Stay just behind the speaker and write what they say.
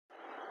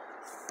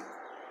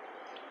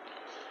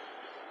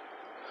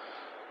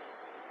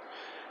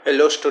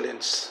Hello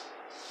students.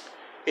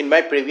 In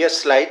my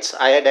previous slides,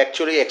 I had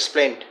actually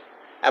explained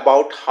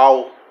about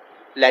how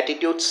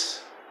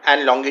latitudes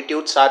and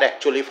longitudes are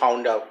actually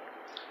found out.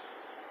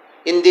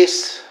 In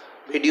this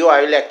video,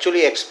 I will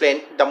actually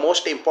explain the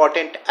most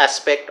important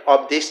aspect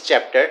of this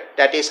chapter,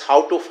 that is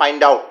how to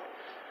find out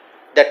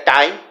the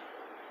time,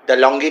 the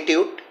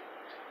longitude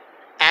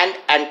and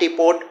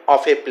antipode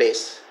of a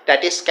place,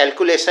 that is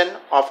calculation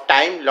of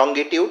time,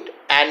 longitude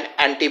and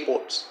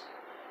antipodes.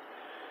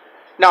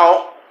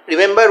 Now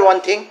remember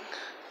one thing,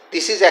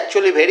 this is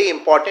actually very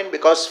important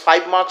because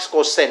 5 marks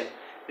question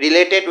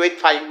related with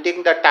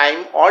finding the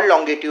time or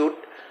longitude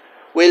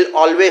will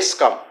always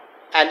come,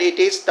 and it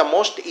is the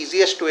most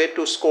easiest way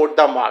to score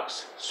the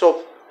marks.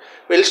 So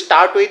we'll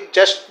start with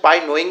just by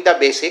knowing the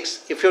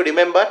basics. If you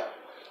remember,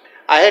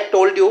 I had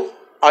told you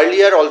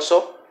earlier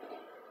also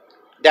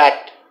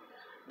that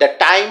the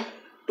time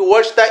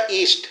towards the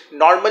east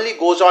normally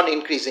goes on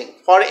increasing.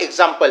 For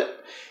example,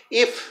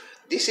 if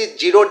this is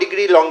 0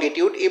 degree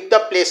longitude, if the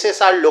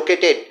places are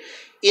located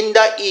in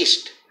the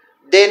east,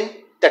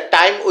 then the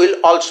time will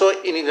also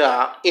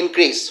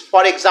increase.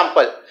 For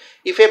example,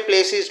 if a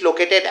place is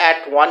located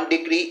at 1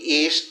 degree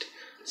east,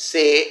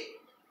 say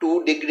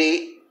 2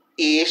 degree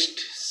east,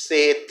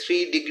 say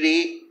 3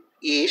 degree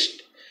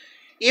east,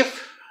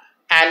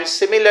 and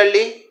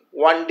similarly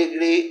 1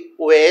 degree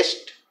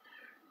west,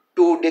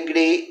 2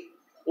 degree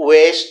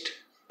west,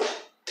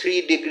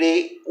 3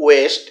 degree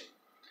west,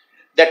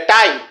 the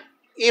time,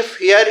 if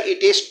here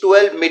it is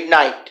 12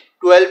 midnight,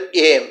 12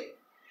 am,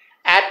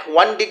 at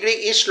 1 degree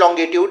east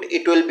longitude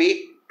it will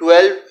be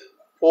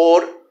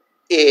 12:04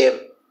 am.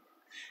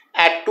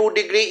 At 2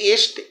 degree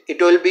east it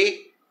will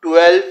be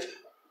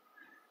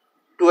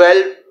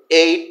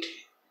 12:08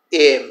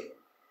 am.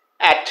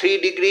 At 3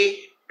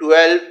 degree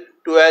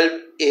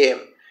 12:12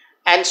 am,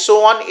 and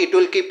so on. It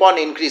will keep on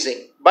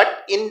increasing.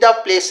 But in the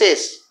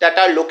places that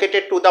are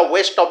located to the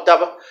west of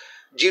the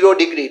 0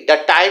 degree,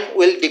 the time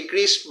will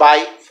decrease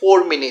by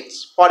 4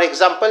 minutes. For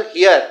example,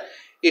 here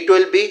it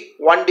will be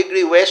 1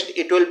 degree west,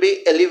 it will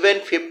be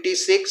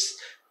 11:56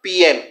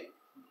 pm.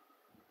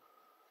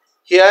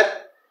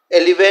 Here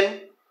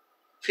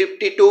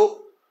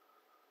 11:52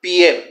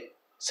 pm.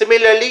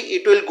 Similarly,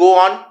 it will go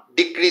on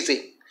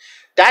decreasing.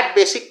 That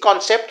basic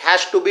concept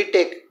has to be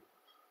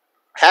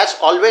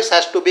always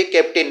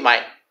kept in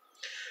mind.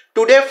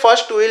 Today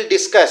first we will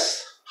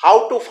discuss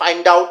how to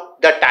find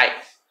out the time.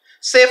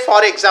 Say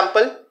for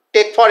example,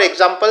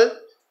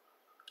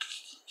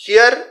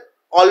 here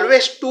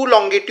always two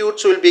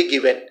longitudes will be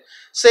given.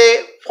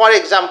 Say for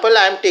example,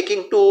 I am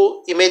taking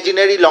two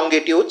imaginary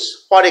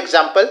longitudes. For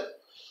example,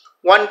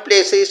 one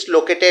place is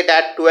located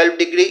at 12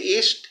 degree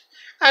east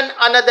and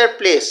another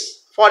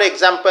place, for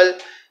example,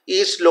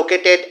 is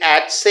located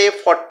at say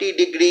 40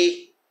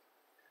 degree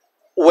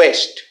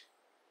west.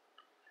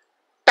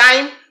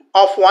 Time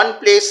of one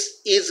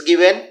place is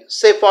given.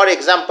 Say for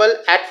example,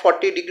 at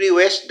 40 degree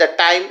west the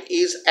time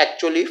is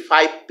actually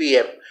 5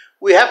 pm.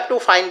 We have to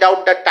find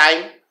out the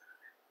time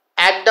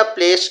at the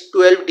place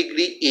 12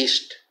 degree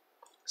east.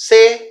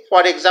 Say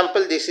for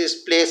example, this is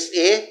place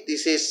A,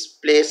 this is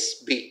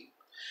place B.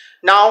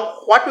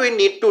 Now what we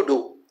need to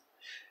do,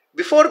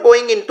 before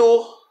going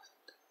into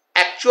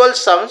actual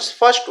sums,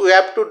 first we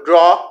have to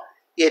draw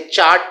a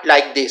chart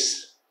like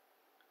this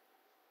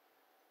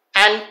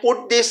and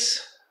put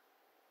this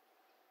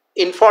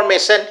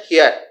information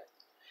here.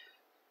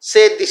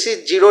 Say this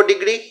is 0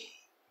 degree,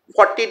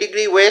 40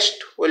 degree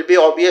west will be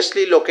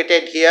obviously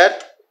located here,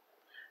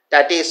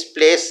 that is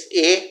place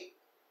A,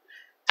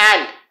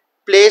 and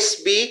place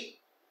B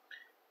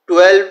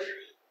 12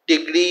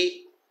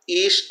 degree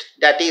east,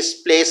 that is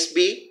place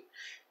B.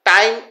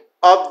 Time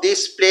of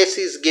this place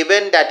is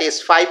given, that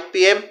is 5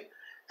 pm,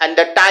 and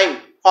the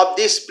time of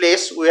this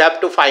place we have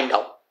to find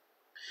out.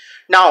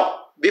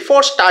 Now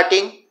before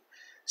starting,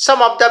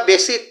 some of the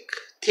basic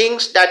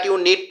things that you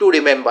need to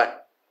remember.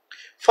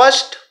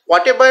 First,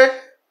 whatever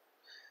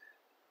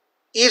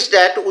is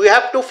that, we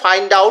have to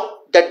find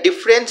out the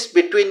difference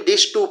between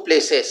these two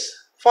places.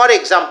 For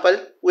example,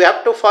 we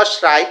have to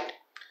first write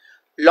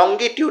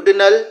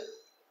longitudinal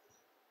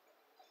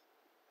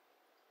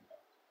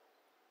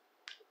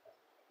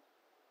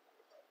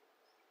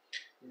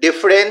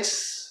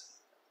difference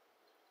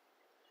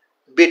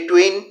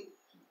between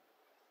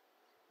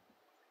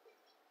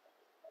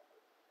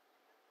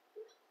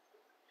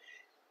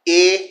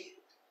A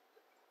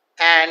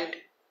and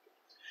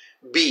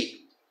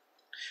B.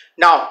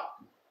 Now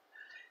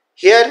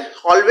here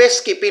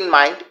always keep in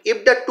mind,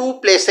 if the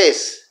two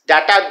places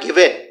that are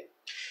given,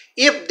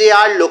 if they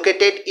are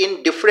located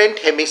in different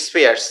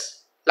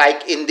hemispheres,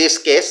 like in this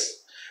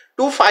case,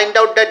 to find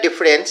out the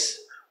difference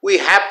we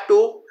have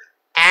to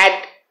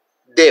add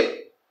them.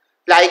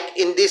 Like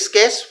in this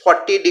case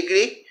 40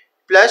 degree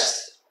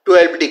plus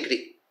 12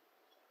 degree.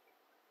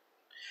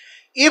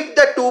 If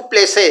the two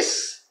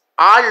places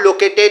are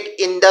located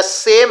in the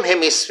same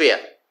hemisphere,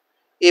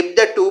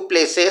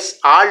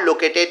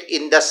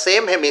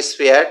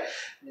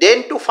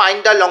 then to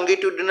find the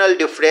longitudinal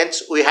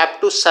difference we have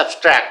to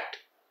subtract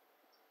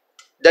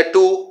the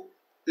two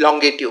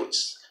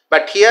longitudes.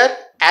 But here,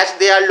 as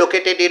they are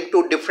located in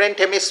two different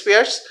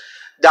hemispheres,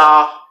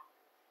 the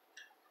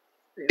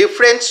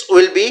difference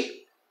will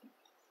be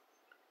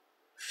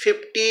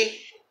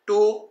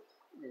 52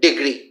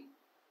 degree.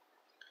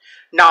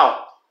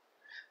 Now,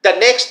 the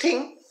next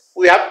thing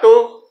we have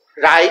to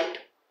write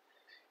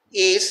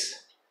is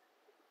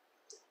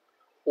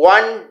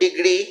 1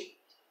 degree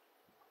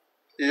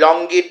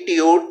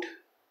longitude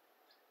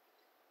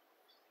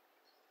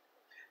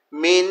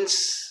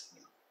means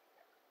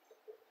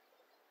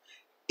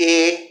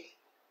a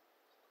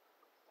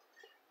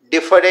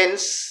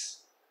difference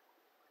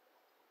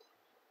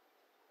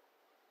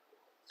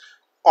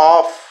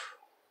of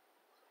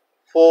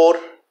 4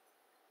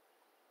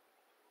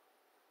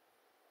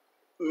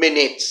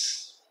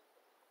 minutes.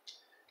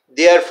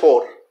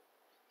 Therefore,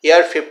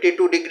 here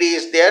 52 degree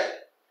is there.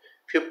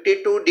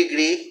 52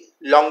 degree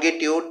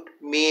longitude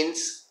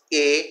means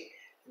a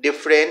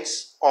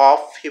difference of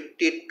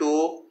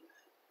 52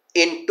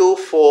 into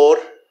 4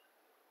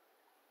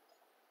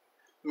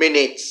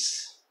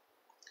 minutes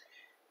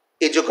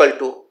is equal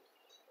to,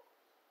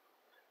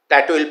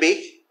 that will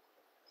be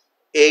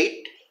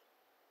 8,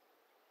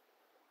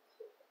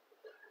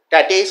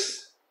 that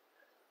is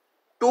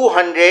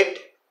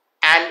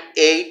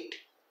 208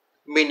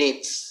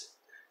 minutes.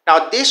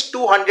 Now this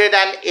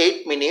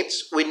 208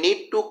 minutes we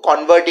need to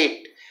convert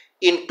it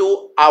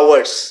into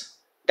hours.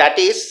 That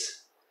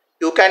is,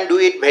 you can do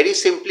it very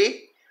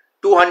simply.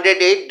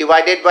 208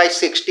 divided by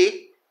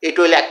 60, it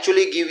will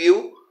actually give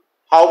you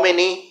how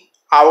many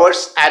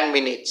hours and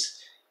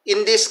minutes.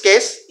 In this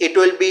case, it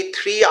will be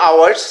 3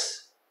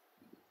 hours.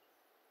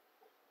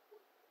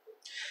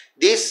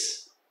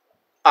 This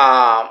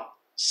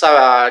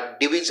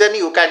division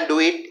you can do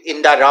it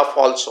in the rough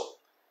also.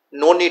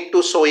 No need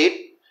to show it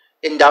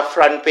in the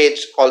front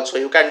page also.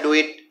 You can do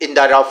it in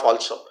the rough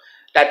also.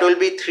 That will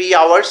be 3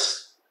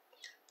 hours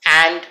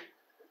and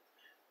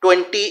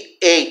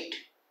 28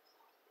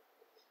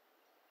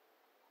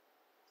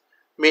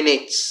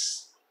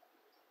 minutes.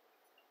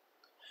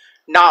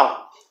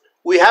 Now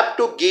we have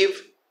to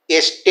give a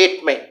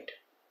statement,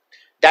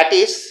 that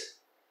is,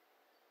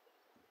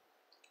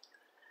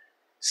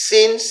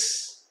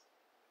 since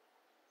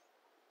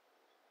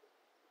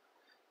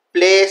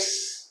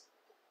place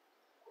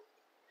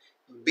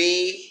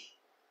B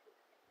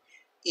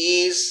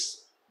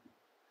is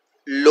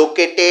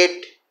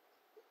located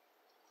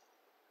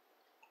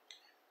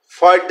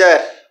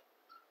further,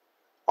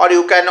 or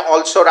you can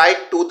also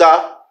write to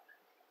the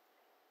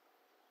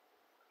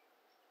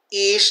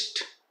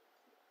east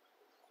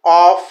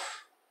of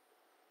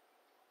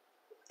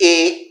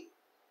A,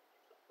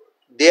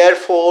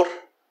 therefore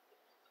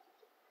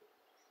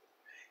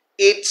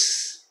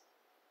its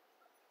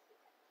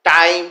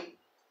time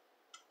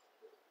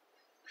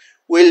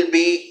will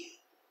be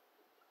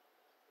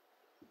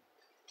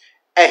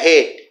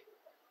ahead.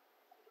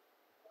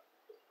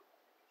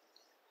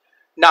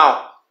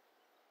 Now,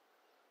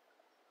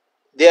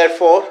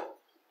 therefore,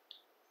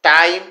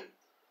 time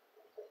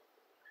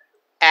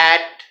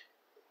at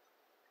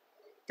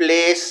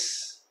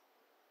place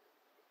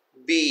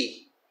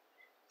B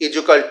is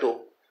equal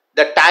to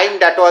the time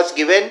that was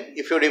given,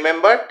 if you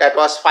remember, that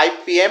was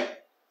 5 p.m.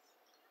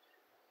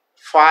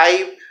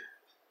 5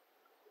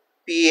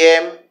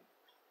 p.m.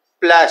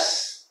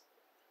 plus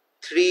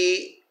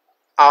 3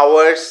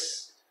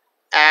 hours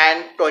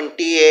and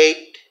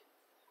 28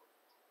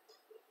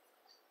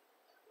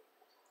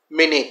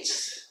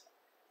 minutes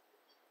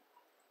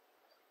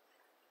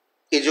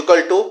is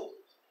equal to,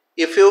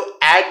 if you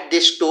add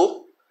these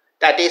two,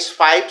 that is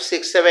 5,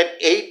 6, 7,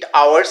 8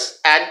 hours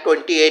and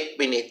 28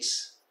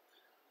 minutes.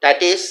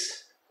 That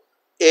is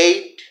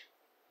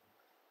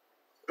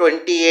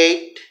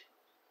 8:28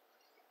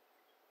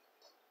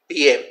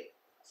 p.m.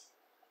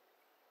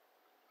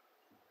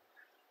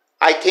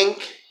 I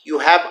think you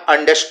have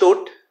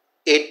understood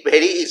it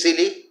very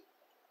easily.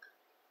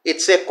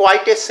 It's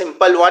quite a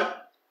simple one.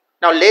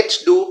 Now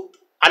let's do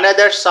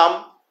another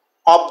sum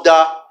of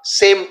the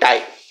same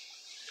type.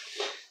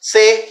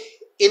 Say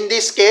in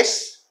this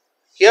case,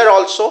 here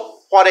also,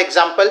 for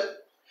example,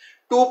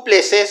 two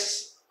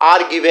places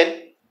are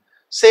given.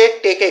 Say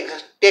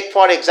take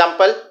for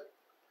example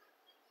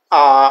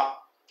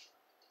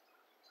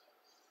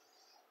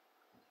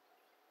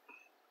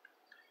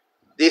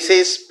this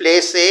is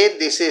place A,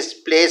 this is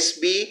place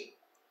B.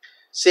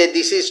 Say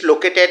this is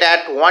located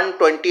at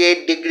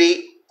 128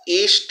 degree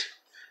east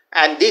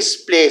and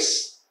this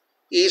place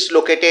is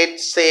located,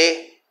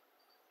 say,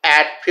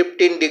 at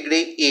 15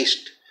 degree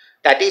east.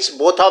 That is,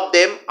 both of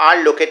them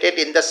are located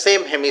in the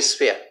same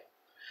hemisphere.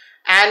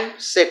 And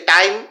say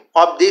time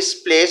of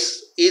this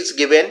place is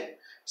given.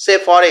 Say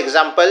for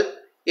example,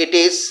 it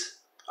is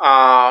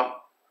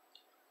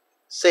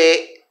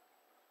say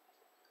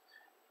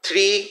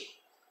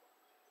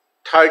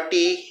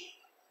 3:30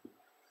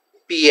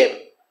 p.m.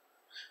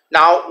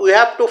 Now we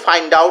have to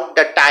find out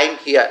the time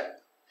here.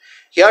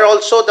 Here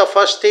also the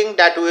first thing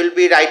that we will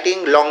be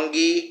writing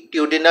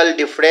longitudinal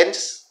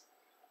difference.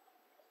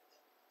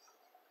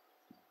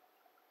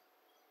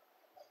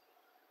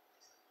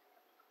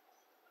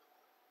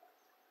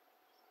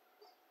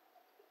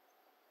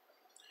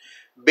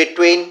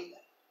 between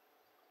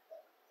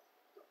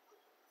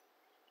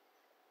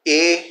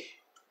A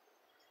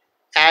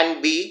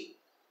and B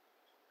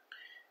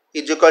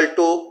is equal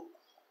to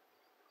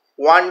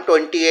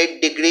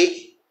 128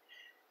 degree,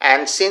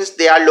 and since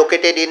they are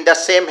located in the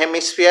same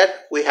hemisphere,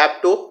 we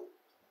have to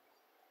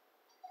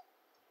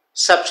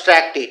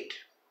subtract it.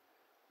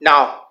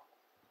 Now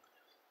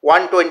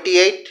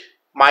 128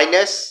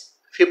 minus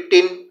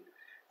 15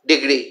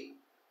 degree,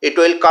 it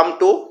will come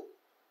to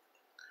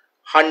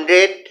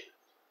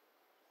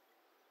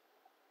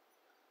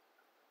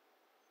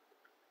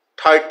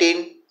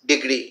 113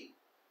 degree.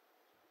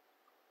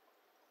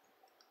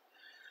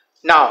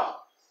 Now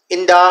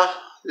in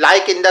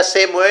the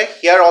same way,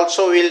 here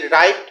also we will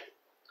write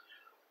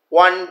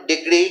 1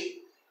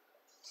 degree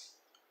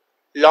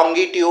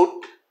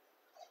longitude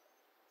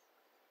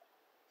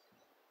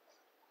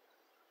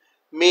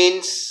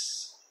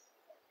means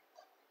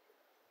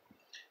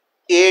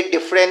a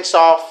difference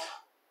of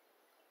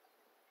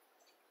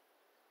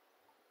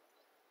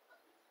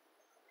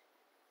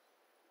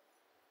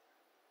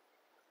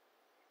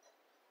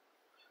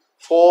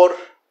 4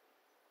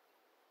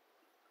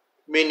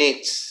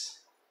 minutes.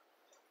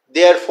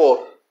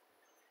 Therefore,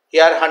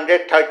 here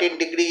 113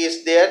 degree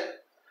is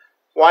there.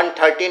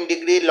 113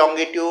 degree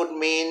longitude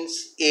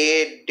means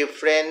a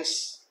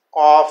difference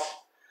of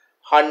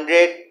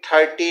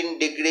 113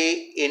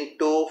 degree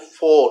into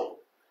 4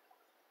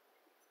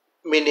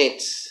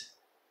 minutes.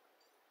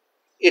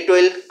 It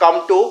will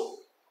come to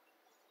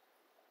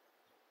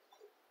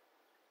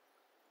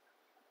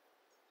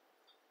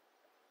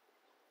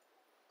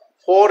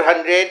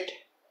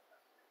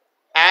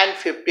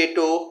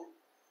 452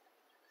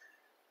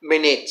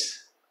 minutes.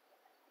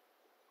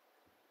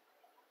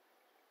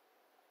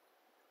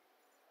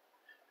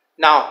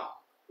 Now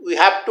we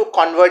have to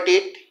convert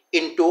it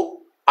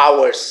into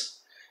hours.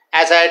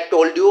 As I had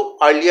told you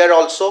earlier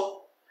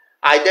also,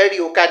 either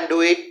you can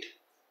do it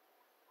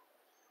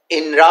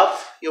in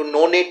rough, you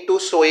no need to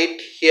show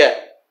it here.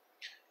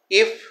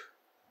 If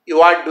you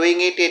are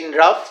doing it in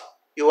rough,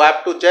 you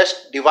have to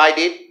just divide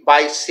it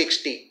by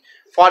 60.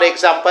 For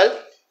example,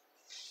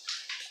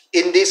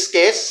 in this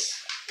case,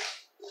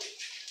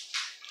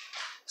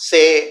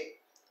 say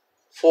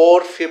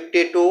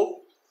 452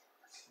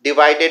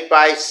 divided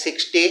by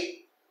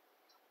 60,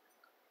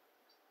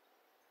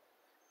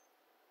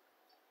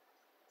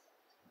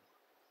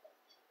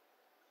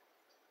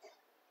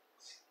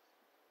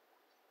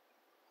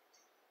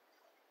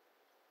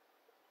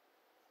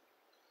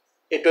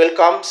 it will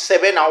come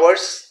 7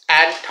 hours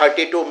and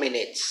 32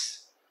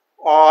 minutes,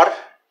 or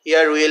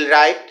here we will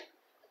write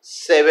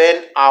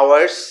 7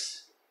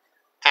 hours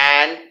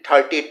and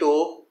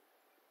 32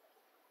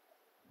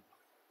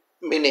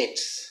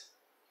 minutes.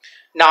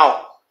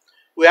 Now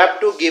we have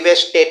to give a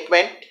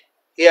statement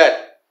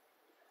here,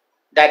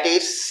 that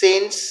is,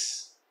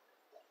 since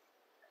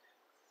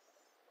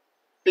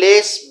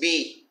place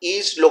B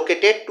is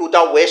located to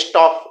the west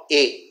of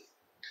A,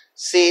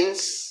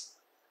 since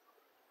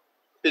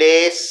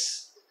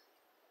place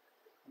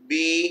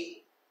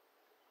B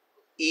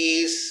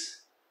is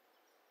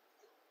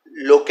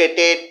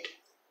located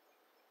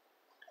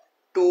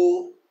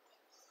to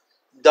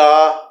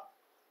the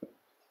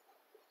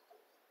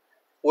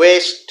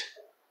west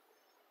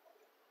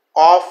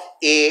of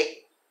A,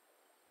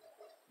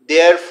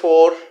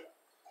 therefore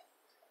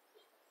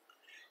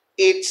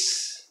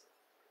its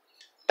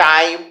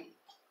time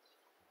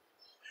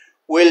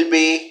will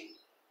be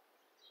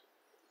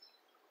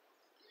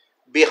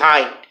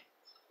behind.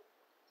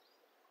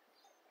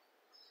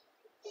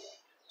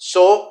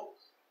 So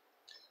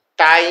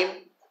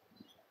time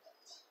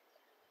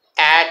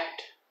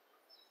at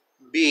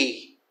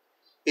B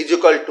is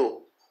equal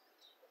to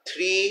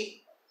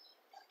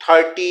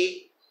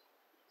 3:30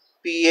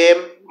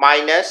 p.m.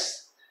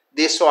 minus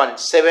this one,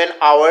 7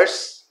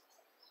 hours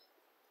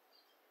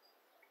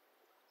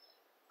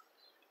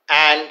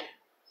and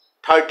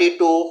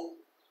 32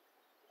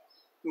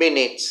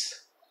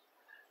 minutes.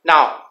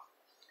 Now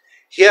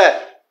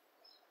here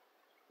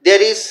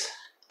there is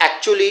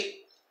actually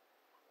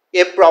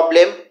a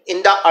problem.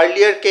 In the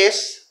earlier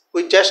case,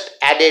 we just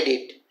added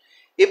it.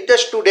 If the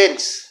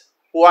students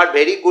who are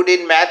very good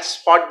in maths,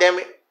 for them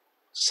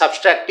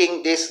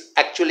subtracting this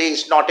actually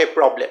is not a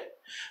problem.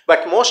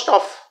 But most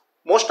of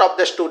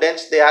the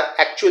students, they are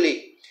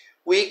actually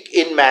weak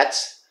in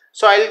maths.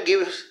 So I'll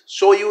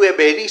show you a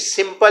very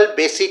simple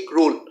basic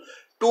rule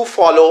to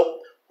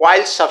follow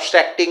while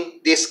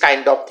subtracting this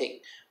kind of thing.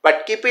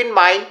 But keep in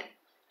mind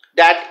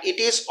that it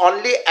is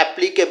only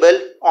applicable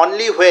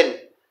only when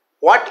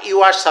what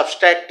you are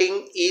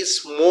subtracting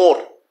is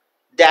more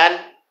than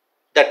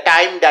the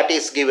time that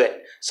is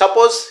given.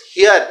 Suppose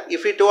here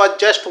if it was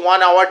just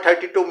 1 hour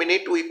 32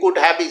 minutes, we could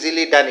have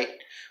easily done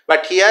it.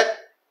 But here,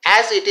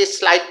 as it is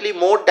slightly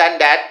more than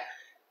that,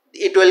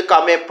 it will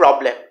come a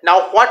problem.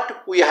 Now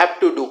what we have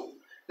to do?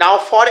 Now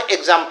for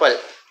example,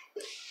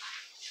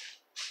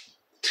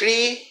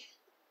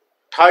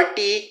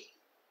 3:30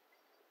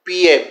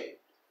 p.m.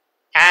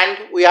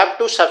 and we have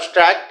to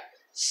subtract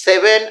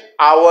 7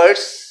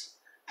 hours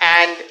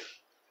and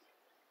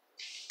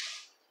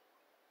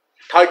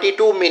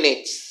 32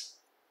 minutes.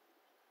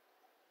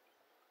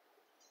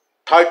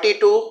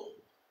 32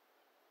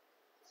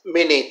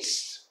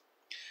 minutes.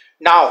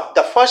 Now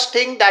the first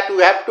thing that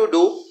we have to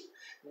do,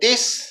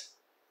 this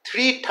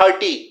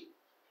 3:30,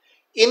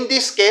 in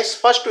this case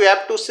first we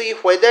have to see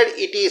whether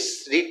it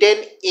is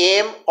written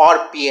AM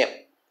or PM.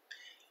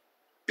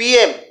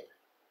 PM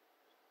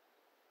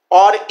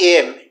or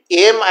AM.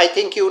 AM, I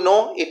think you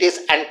know, it is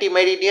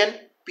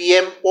ante-meridian,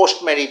 PM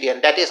post-meridian,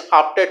 that is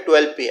after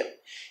 12 PM.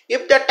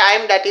 If the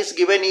time that is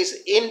given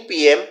is in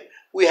PM,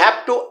 we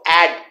have to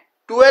add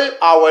 12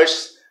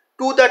 hours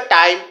to the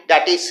time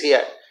that is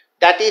here.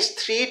 That is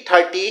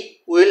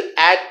 3:30, we will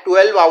add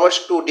 12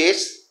 hours to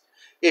this.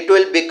 It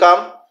will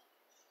become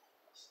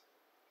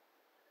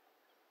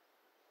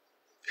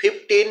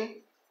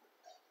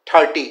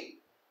 15:30.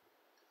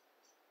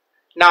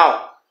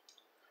 Now,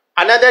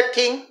 another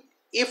thing,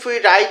 if we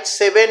write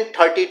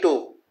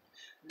 7:32,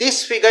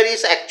 this figure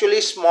is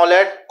actually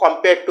smaller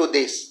compared to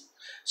this.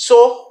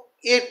 So,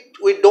 if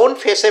we don't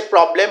face a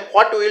problem,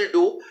 what we will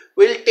do,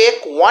 we will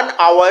take 1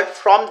 hour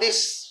from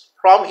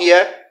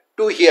here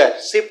to here,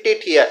 shift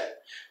it here.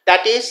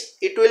 That is,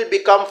 it will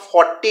become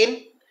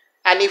 14,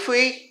 and if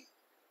we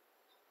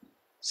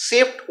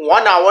shift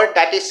 1 hour,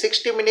 that is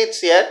 60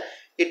 minutes here,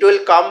 it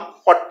will come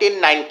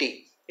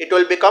 1490. It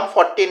will become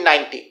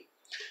 1490.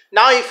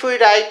 Now if we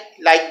write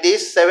like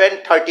this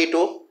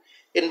 7:32,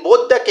 in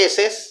both the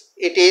cases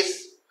it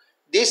is,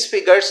 these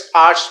figures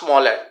are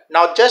smaller.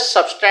 Now just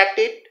subtract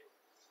it.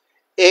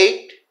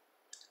 8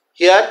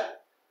 here,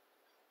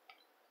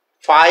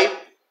 5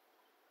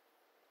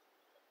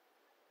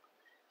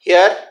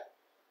 here,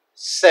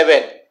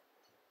 7.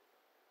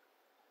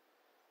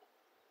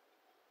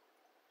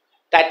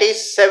 That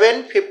is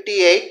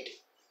 7:58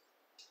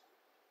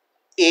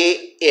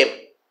 AM.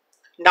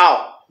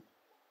 Now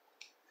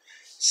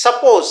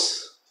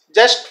suppose,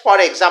 just for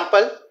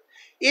example,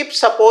 if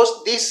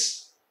suppose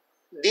this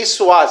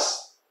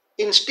was,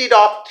 instead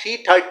of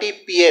 3:30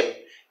 PM,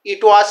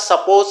 it was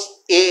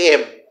suppose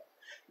AM,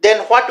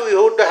 then what we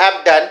would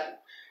have done,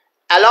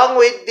 along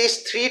with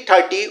this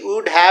 3:30 we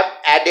would have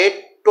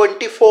added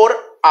 24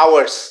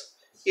 hours.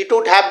 It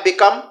would have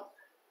become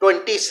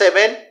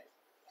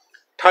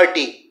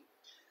 27:30.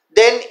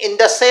 Then in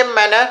the same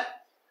manner,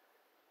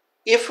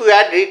 if we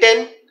had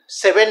written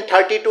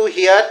 7:32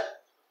 here,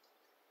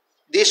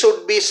 this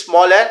would be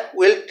smaller.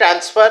 We'll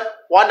transfer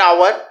 1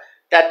 hour,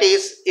 that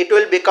is, it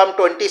will become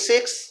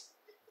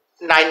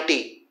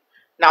 26:90.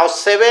 Now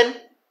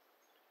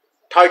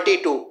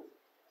 7:32,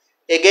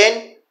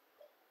 again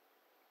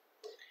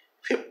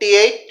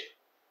 58,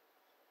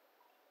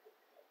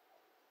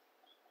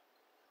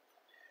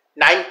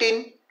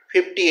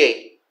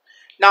 1958.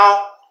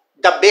 Now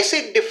the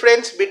basic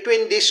difference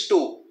between these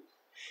two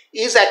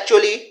is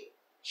actually,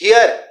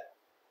 here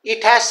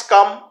it has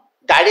come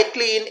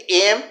directly in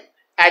AM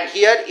and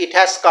here it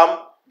has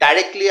come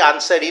directly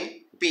answer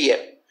in PM.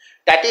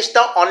 That is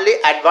the only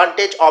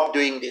advantage of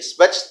doing this.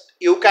 But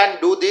you can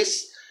do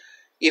this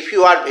if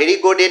you are very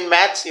good in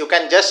maths. You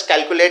can just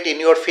calculate in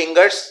your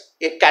fingers.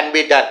 It can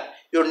be done.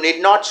 You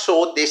need not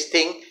show this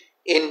thing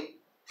in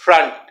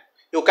front.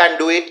 You can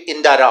do it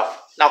in the rough.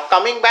 Now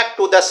coming back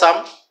to the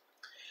sum.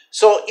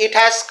 So it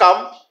has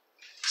come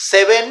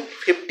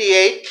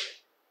 7:58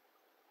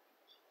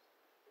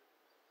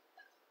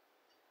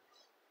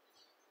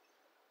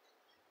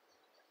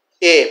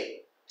 AM.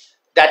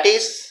 That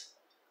is,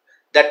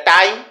 the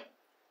time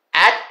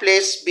at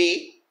place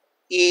B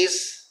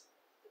is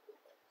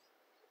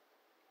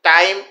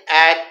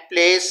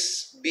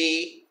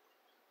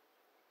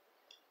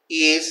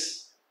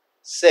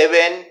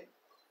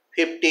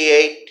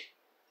 7:58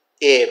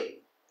 AM.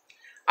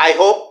 I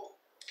hope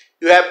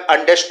you have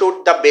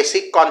understood the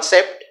basic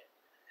concept.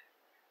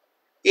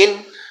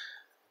 In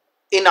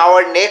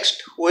our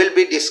next, we will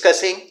be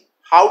discussing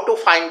how to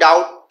find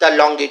out the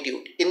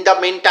longitude. In the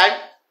meantime,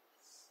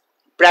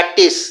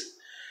 practice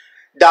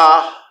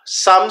the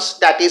sums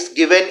that is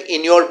given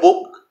in your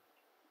book.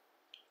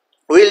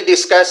 We will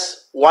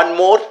discuss one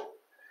more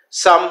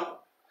sum,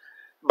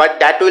 but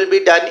that will be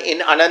done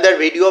in another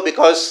video,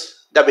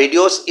 because the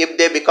videos, if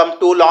they become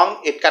too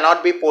long, it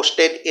cannot be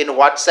posted in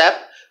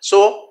WhatsApp.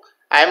 So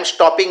I am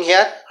stopping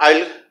here. I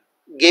will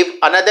give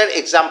another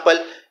example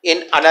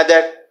in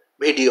another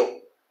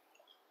video.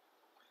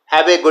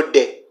 Have a good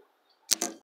day.